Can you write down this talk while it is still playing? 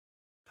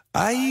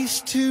I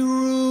used to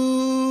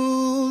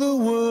rule the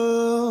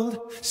world.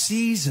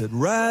 Seas would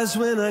rise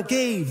when I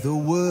gave the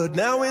word.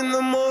 Now in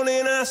the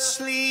morning I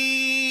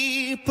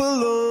sleep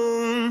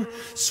alone.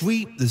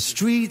 Sweep the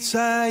streets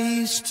I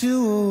used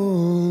to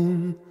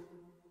own.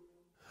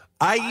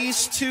 I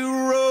used to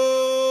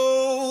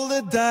roll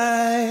the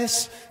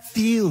dice.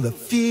 Feel the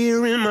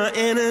fear in my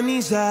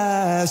enemy's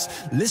eyes.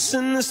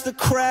 Listen as the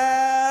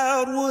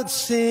crowd would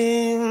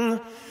sing.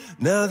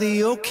 Now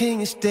the old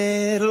king is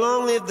dead,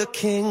 long live the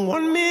king.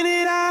 1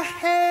 minute I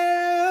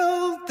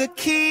held the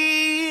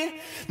key.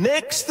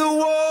 Next the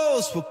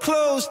walls were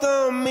closed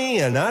on me,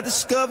 and I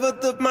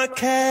discovered that my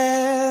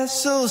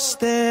castle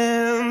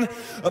stand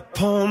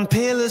upon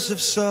pillars of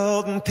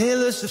salt and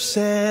pillars of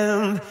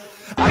sand.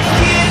 I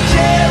hear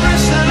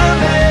Jerusalem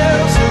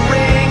bells are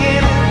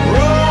ringing,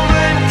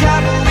 Roman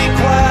cavalry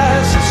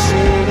choirs are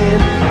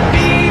singing.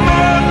 Be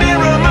my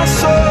mirror, my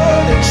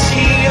sword and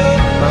shield,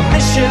 my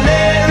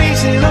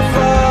missionaries in a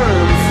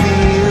foreign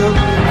field.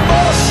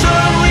 For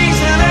some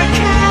reason I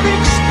can't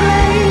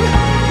explain,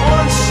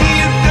 once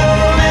you've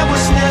gone it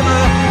was never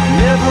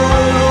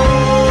an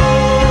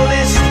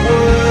honest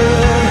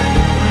word.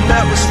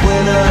 That was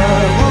when I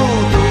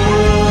ruled the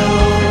world.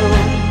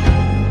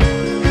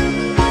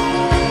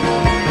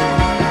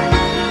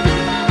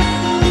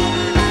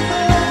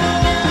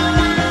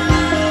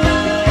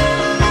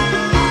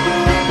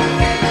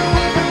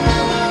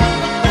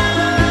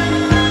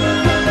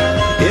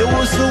 It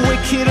was the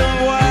wicked and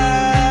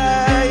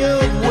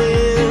wild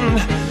wind,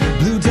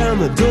 blew down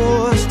the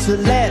doors to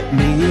let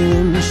me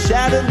in.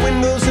 Shattered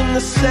windows and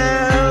the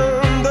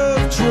sound of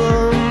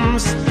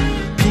drums.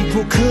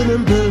 People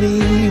couldn't